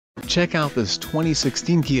Check out this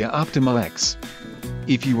 2016 Kia Optima X.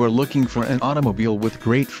 If you are looking for an automobile with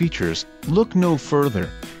great features, look no further.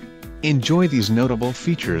 Enjoy these notable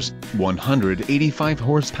features: 185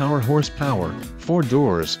 horsepower, 4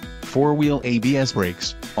 doors, 4-wheel ABS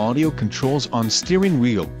brakes, audio controls on steering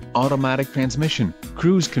wheel, automatic transmission,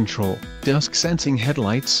 cruise control, dusk sensing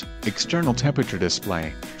headlights, external temperature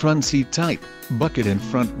display, front seat type, bucket and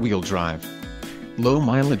front wheel drive. Low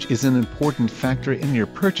mileage is an important factor in your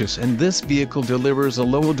purchase, and this vehicle delivers a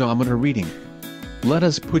low odometer reading. Let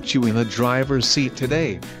us put you in the driver's seat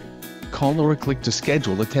today. Call or click to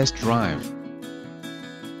schedule a test drive.